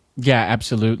finish them. Yeah,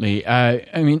 absolutely.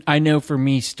 I mean, I know for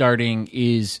me, starting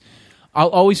is, I'll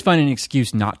always find an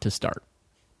excuse not to start.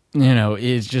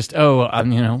 Is just,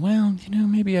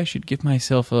 maybe I should give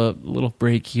myself a little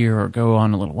break here, or go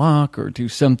on a little walk, or do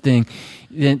something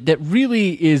that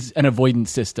really is an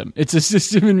avoidance system. It's a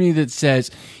system in me that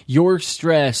says, you're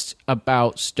stressed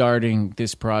about starting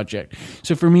this project.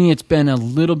 So for me, it's been a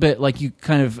little bit like you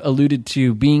kind of alluded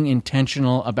to, being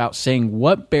intentional about saying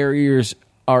what barriers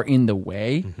are in the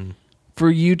way for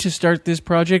you to start this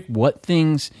project, what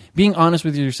things, being honest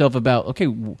with yourself about, okay,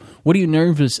 what are you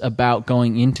nervous about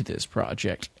going into this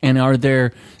project? And are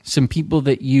there some people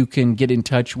that you can get in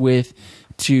touch with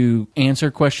to answer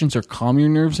questions or calm your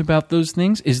nerves about those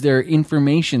things? Is there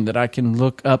information that I can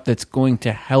look up that's going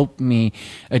to help me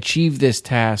achieve this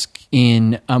task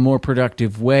in a more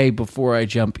productive way before I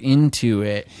jump into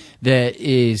it that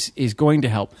is going to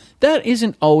help? That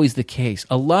isn't always the case.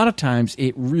 A lot of times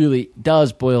it really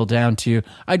does boil down to,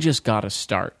 I just got to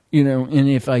start, and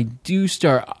if I do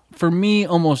start, for me,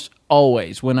 almost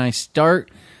always when I start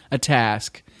a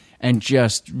task and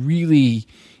just really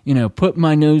put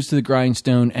my nose to the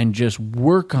grindstone and just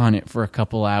work on it for a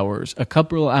couple hours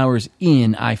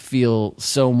in, I feel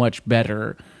so much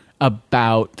better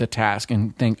about the task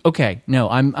and think, okay, no,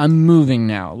 I'm moving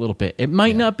now a little bit. It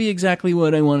might not be exactly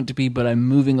what I want it to be, but I'm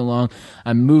moving along.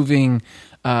 I'm moving,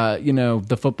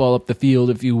 the football up the field,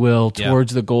 if you will,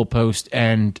 towards the goalpost,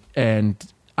 and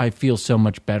I feel so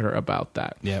much better about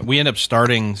that. Yeah, we end up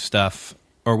starting stuff,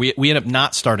 or we end up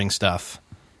not starting stuff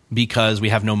because we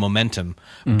have no momentum.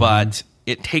 But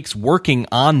it takes working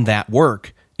on that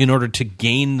work in order to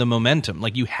gain the momentum.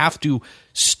 Like, you have to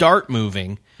start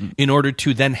moving in order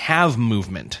to then have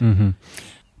movement. And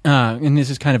this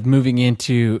is kind of moving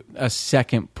into a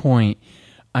second point.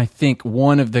 I think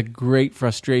one of the great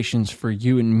frustrations for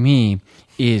you and me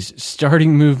is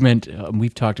starting movement.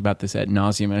 We've talked about this ad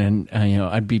nauseum, and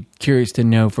I'd be curious to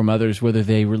know from others whether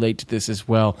they relate to this as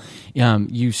well.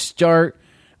 You start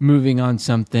moving on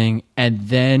something, and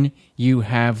then you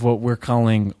have what we're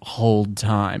calling hold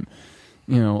time.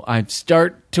 I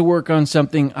start to work on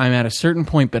something, I'm at a certain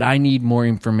point, but I need more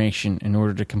information in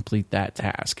order to complete that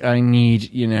task. I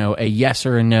need, a yes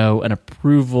or a no, an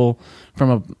approval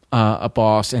from a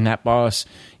boss, and that boss,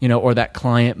 or that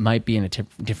client might be in a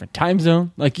different time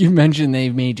zone. Like you mentioned, they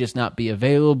may just not be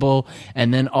available.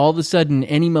 And then all of a sudden,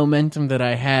 any momentum that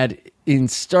I had in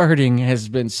starting has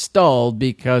been stalled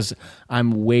because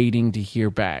I'm waiting to hear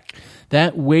back.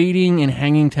 That waiting and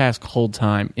hanging task hold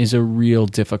time is a real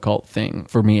difficult thing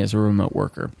for me as a remote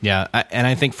worker. Yeah, and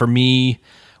I think for me,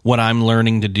 what I'm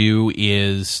learning to do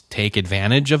is take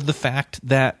advantage of the fact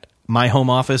that my home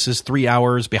office is 3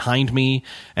 hours behind me.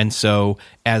 And so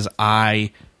as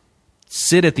I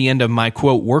sit at the end of my,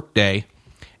 quote, workday,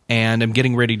 and I'm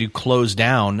getting ready to close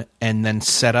down and then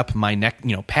set up my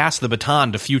pass the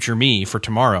baton to future me for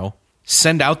tomorrow,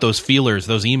 send out those feelers,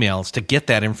 those emails to get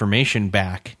that information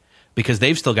back, because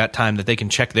they've still got time that they can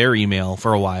check their email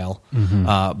for a while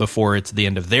before it's the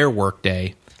end of their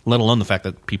workday, let alone the fact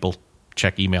that people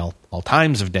check email all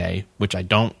times of day, which I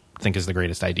don't think is the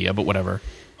greatest idea, but whatever,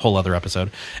 whole other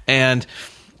episode. And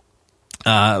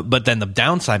but then the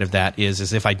downside of that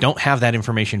is if I don't have that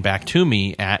information back to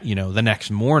me at the next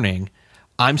morning,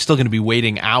 I'm still going to be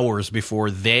waiting hours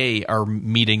before they are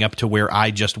meeting up to where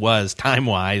I just was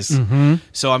time-wise.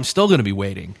 So I'm still going to be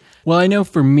waiting. Well, I know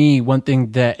for me, one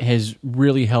thing that has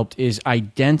really helped is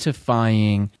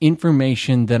identifying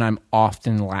information that I'm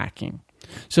often lacking.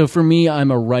 So for me, I'm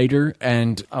a writer,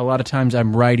 and a lot of times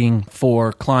I'm writing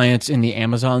for clients in the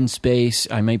Amazon space.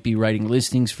 I might be writing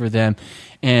listings for them,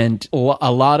 and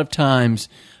a lot of times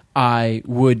I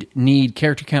would need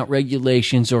character count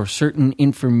regulations or certain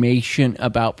information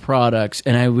about products,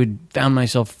 and I would found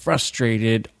myself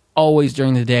frustrated always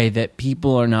during the day that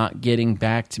people are not getting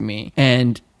back to me.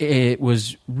 And it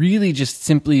was really just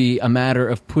simply a matter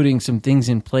of putting some things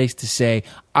in place to say,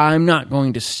 I'm not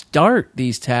going to start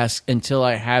these tasks until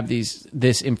I have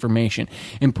this information.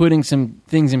 And putting some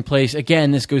things in place, again,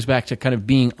 this goes back to kind of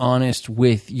being honest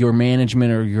with your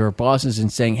management or your bosses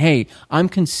and saying, hey, I'm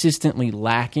consistently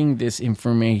lacking this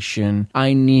information.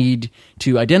 I need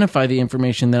to identify the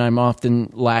information that I'm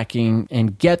often lacking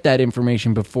and get that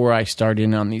information before I start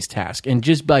in on these tasks. And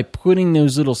just by putting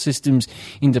those little systems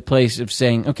into place of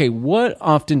saying, okay, what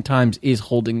oftentimes is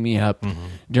holding me up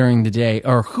during the day,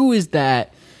 or who is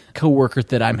that coworker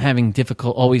that I'm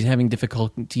always having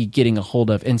difficulty getting a hold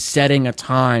of, and setting a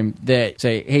time that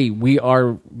say, hey, we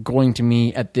are going to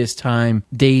meet at this time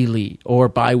daily or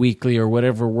biweekly or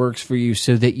whatever works for you,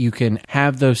 so that you can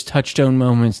have those touchstone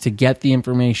moments to get the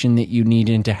information that you need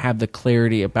and to have the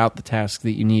clarity about the task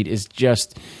that you need is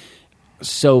just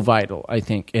so vital, I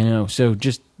think. So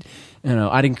just,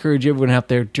 I'd encourage everyone out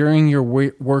there during your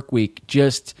work week,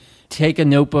 just take a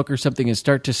notebook or something and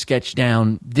start to sketch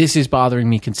down, this is bothering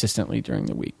me consistently during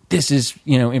the week. This is,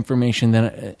 information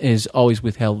that is always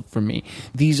withheld from me.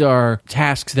 These are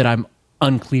tasks that I'm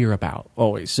unclear about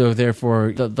always. So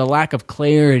therefore, the lack of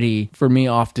clarity for me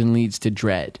often leads to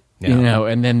dread,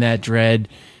 and then that dread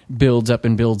builds up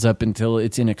until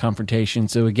it's in a confrontation.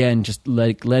 So again, just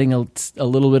letting a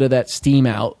little bit of that steam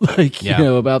out,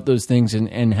 about those things,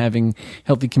 and having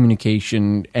healthy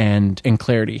communication and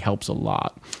clarity helps a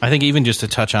lot. I think even just to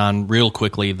touch on real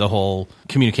quickly the whole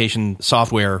communication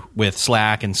software with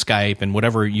Slack and Skype and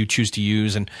whatever you choose to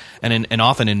use, and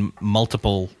often in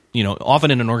multiple,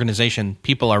 often in an organization,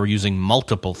 people are using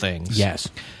multiple things. Yes.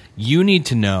 You need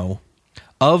to know,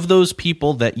 of those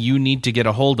people that you need to get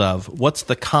a hold of, what's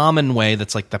the common way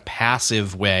that's like the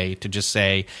passive way to just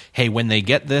say, hey, when they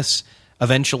get this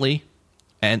eventually,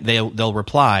 and they'll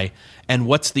reply, and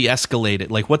what's the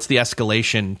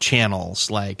escalation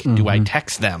channels? Like, do I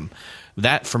text them?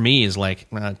 That for me is like,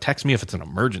 text me if it's an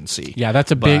emergency. Yeah,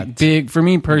 that's a big, for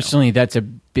me personally, that's a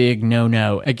big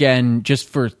no-no. Again, just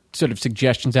for sort of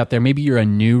suggestions out there. Maybe you're a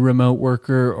new remote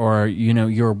worker, or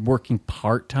you're working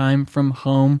part-time from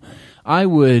home. I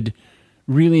would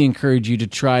really encourage you to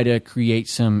try to create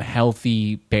some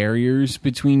healthy barriers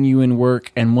between you and work,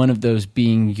 and one of those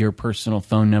being your personal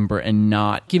phone number, and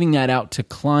not giving that out to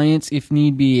clients if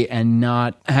need be, and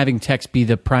not having text be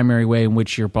the primary way in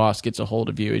which your boss gets a hold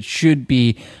of you. It should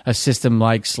be a system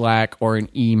like Slack or an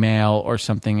email or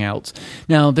something else.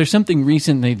 Now, there's something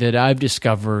recently that I've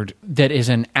discovered that is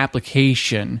an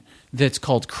application that's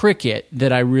called Cricket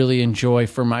that I really enjoy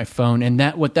for my phone. And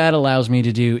what that allows me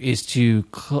to do is to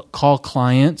call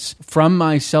clients from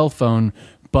my cell phone,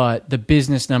 but the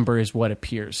business number is what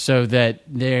appears, so that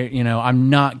I'm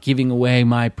not giving away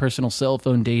my personal cell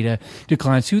phone data to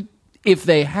clients who, if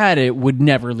they had it, would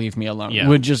never leave me alone,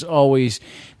 would just always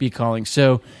be calling.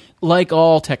 So like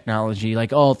all technology,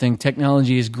 like all things,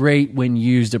 technology is great when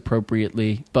used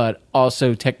appropriately, but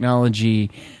also technology,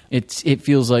 it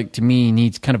feels like to me,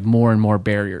 needs kind of more and more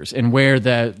barriers. And where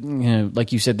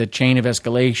like you said, the chain of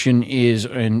escalation is,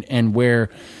 and where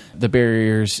the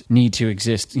barriers need to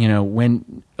exist.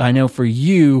 When I know for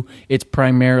you, it's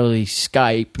primarily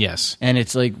Skype. Yes. And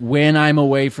it's like, when I'm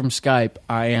away from Skype,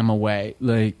 I am away.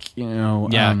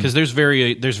 Yeah, because there's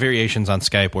variations on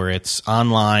Skype where it's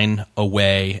online,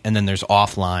 away, and then there's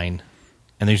offline.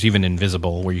 And there's even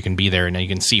invisible, where you can be there and you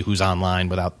can see who's online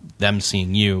without them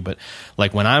seeing you. But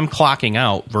like when I'm clocking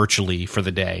out virtually for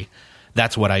the day,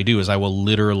 that's what I do, is I will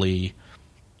literally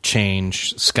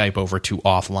change Skype over to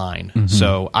offline. Mm-hmm.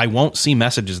 So I won't see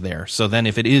messages there. So then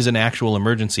if it is an actual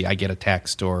emergency, I get a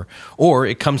text, or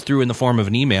it comes through in the form of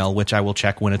an email, which I will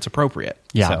check when it's appropriate.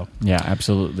 Yeah, yeah,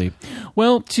 absolutely.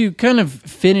 Well, to kind of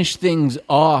finish things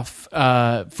off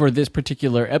for this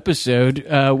particular episode,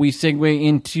 we segue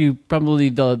into probably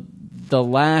the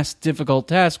last difficult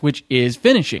task, which is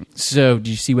finishing. So, did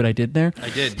you see what I did there?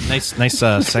 I did. Nice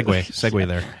segue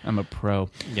there. I'm a pro.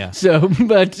 Yeah. So,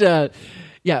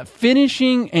 yeah,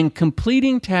 finishing and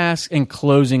completing tasks and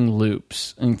closing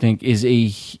loops, I think, is a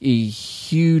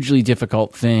hugely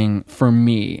difficult thing for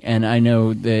me, and I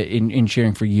know that in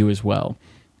sharing for you as well.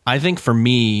 I think for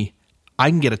me, I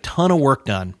can get a ton of work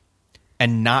done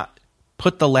and not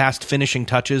put the last finishing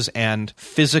touches and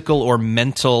physical or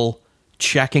mental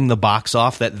checking the box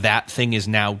off that thing is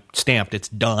now stamped, it's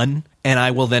done, and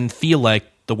I will then feel like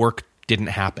the work didn't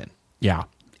happen. Yeah.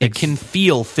 It can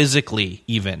feel physically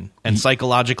even, and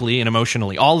psychologically and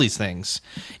emotionally, all these things.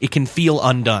 It can feel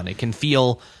undone. It can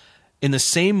feel in the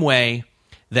same way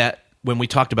that when we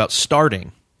talked about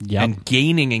starting and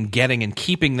gaining and getting and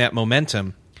keeping that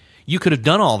momentum, you could have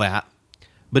done all that,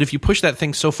 but if you push that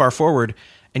thing so far forward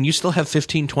and you still have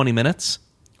 15, 20 minutes,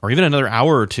 or even another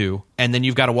hour or two, and then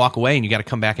you've got to walk away and you got to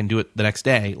come back and do it the next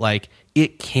day, like,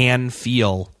 it can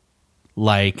feel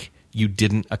like you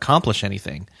didn't accomplish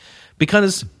anything.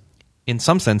 Because in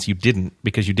some sense you didn't,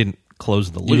 because you didn't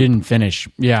close the loop. You didn't finish.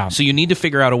 Yeah. So you need to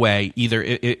figure out a way, either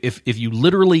if you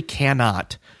literally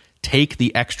cannot take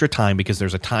the extra time because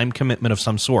there's a time commitment of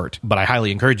some sort, but I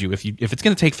highly encourage you, if it's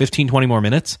going to take 15, 20 more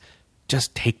minutes,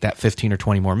 just take that 15 or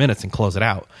 20 more minutes and close it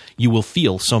out. You will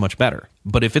feel so much better.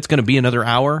 But if it's going to be another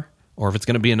hour, or if it's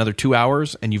going to be another 2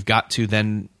 hours, and you've got to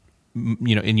then,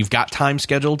 and you've got time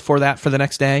scheduled for that for the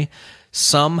next day,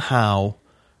 somehow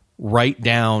write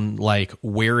down like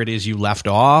where it is you left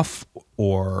off,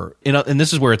 or and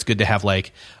this is where it's good to have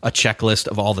like a checklist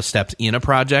of all the steps in a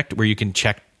project where you can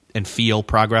check and feel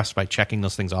progress by checking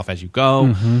those things off as you go.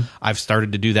 Mm-hmm. I've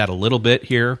started to do that a little bit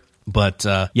here, but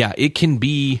yeah, it can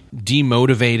be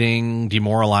demotivating,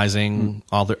 demoralizing,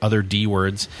 all the other D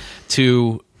words,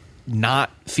 to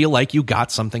not feel like you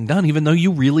got something done, even though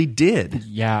you really did.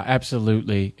 Yeah,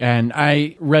 absolutely. And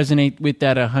I resonate with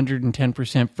that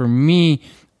 110%. For me,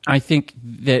 I think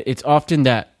that it's often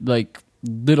that like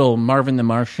little Marvin the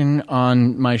Martian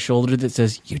on my shoulder that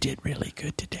says, "You did really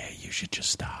good today. You should just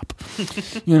stop."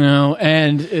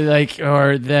 And like,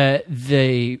 or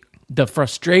the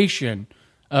frustration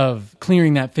of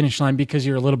clearing that finish line because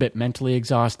you're a little bit mentally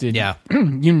exhausted. Yeah.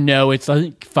 It's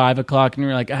like 5 o'clock and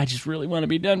you're like, I just really want to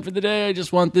be done for the day. I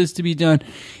just want this to be done.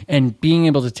 And being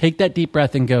able to take that deep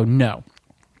breath and go, no,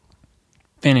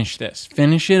 finish this,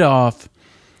 finish it off,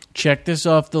 check this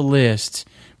off the list,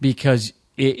 because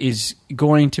it is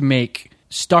going to make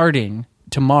starting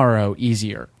tomorrow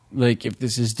easier. Like, if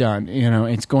this is done,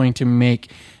 it's going to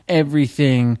make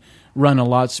everything run a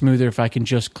lot smoother if I can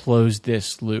just close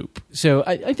this loop. So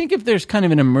I think if there's kind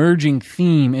of an emerging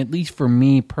theme, at least for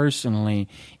me personally,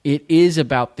 it is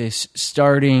about this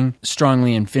starting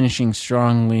strongly and finishing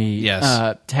strongly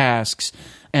tasks,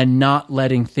 and not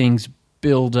letting things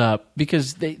build up,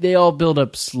 because they all build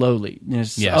up slowly.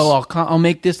 Yes. I'll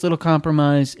make this little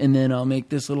compromise, and then I'll make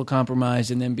this little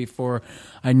compromise, and then before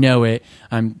I know it,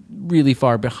 I'm really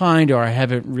far behind, or I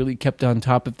haven't really kept on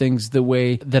top of things the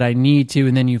way that I need to.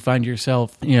 And then you find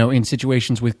yourself, in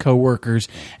situations with coworkers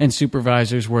and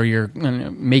supervisors where you're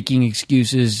making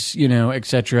excuses,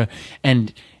 etc.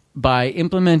 And by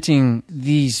implementing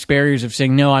these barriers of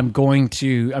saying, no, I'm going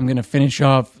to finish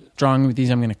off strong with these,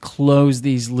 I'm going to close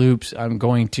these loops, I'm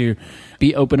going to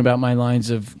be open about my lines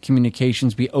of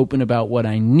communications, be open about what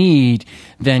I need,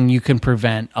 then you can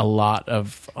prevent a lot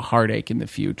of heartache in the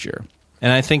future.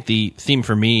 And I think the theme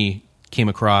for me came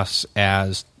across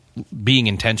as being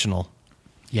intentional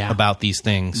about these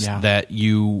things, that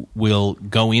you will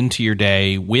go into your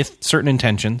day with certain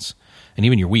intentions, and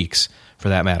even your weeks for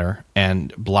that matter,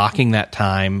 and blocking that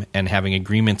time and having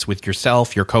agreements with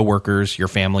yourself, your coworkers, your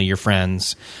family, your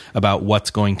friends about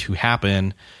what's going to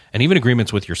happen, and even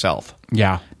agreements with yourself.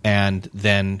 Yeah. And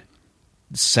then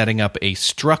setting up a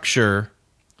structure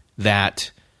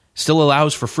that still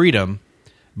allows for freedom,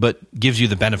 but gives you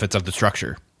the benefits of the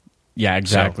structure. Yeah,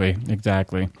 exactly.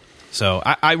 Exactly. So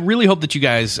I really hope that you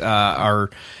guys are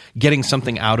getting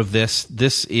something out of this.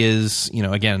 This is,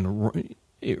 again,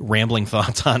 rambling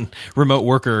thoughts on remote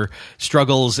worker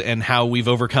struggles and how we've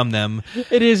overcome them.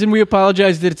 It is, and we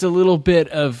apologize that it's a little bit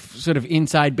of sort of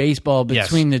inside baseball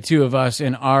between the two of us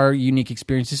and our unique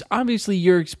experiences. Obviously,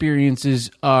 your experiences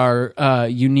are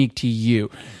unique to you.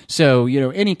 So,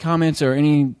 any comments or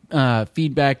any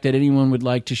feedback that anyone would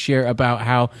like to share about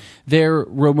how their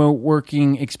remote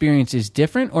working experience is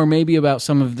different, or maybe about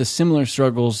some of the similar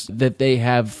struggles that they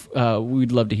have,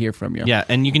 we'd love to hear from you. Yeah,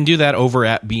 and you can do that over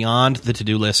at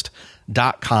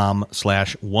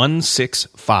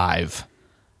beyondthetodolist.com/165.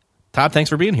 Todd, thanks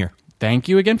for being here. Thank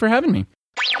you again for having me.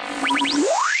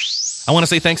 I want to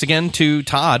say thanks again to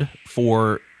Todd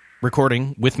for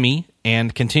recording with me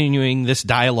and continuing this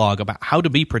dialogue about how to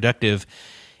be productive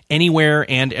anywhere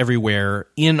and everywhere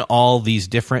in all these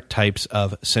different types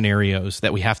of scenarios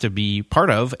that we have to be part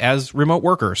of as remote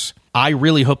workers. I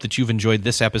really hope that you've enjoyed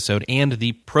this episode and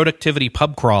the Productivity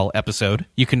Pub Crawl episode.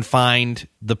 You can find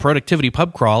the Productivity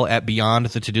Pub Crawl at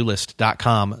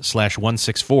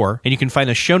beyondthetodolist.com/164, and you can find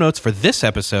the show notes for this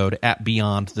episode at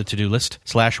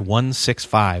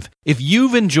beyondthetodolist/165. If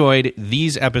you've enjoyed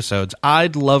these episodes,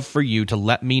 I'd love for you to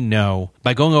let me know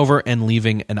by going over and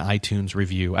leaving an iTunes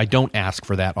review. I don't ask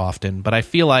for that often, but I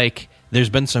feel like there's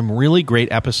been some really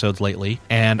great episodes lately,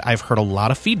 and I've heard a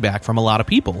lot of feedback from a lot of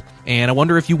people. And I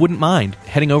wonder if you wouldn't mind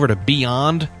heading over to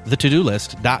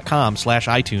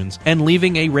beyondthetodolist.com/iTunes and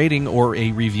leaving a rating or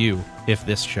a review if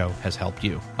this show has helped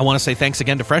you. I want to say thanks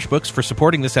again to FreshBooks for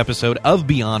supporting this episode of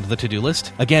Beyond the To-Do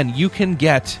List. Again, you can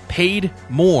get paid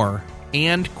more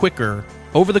and quicker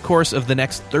over the course of the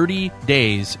next 30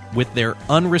 days with their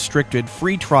unrestricted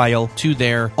free trial to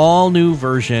their all-new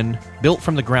version built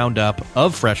from the ground up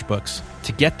of FreshBooks.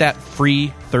 To get that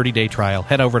free 30-day trial,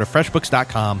 head over to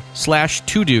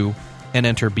freshbooks.com/todo and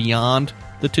enter Beyond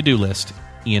the To-Do List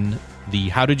in the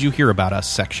How Did You Hear About Us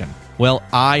section. Well,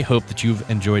 I hope that you've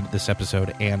enjoyed this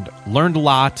episode and learned a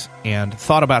lot and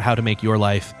thought about how to make your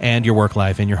life and your work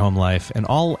life and your home life and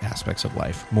all aspects of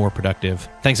life more productive.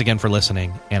 Thanks again for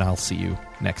listening, and I'll see you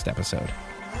next episode.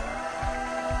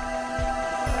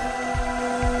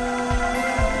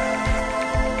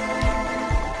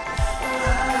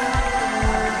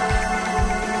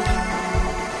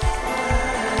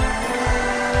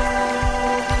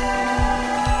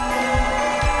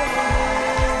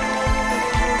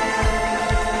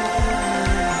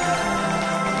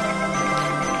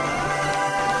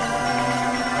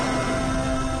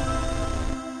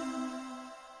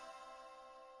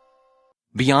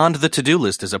 Beyond the To-Do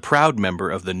List is a proud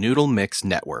member of the Noodle Mix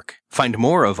Network. Find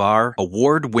more of our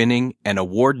award-winning and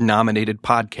award-nominated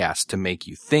podcasts to make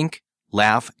you think,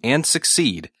 laugh, and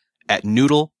succeed at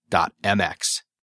noodle.mx.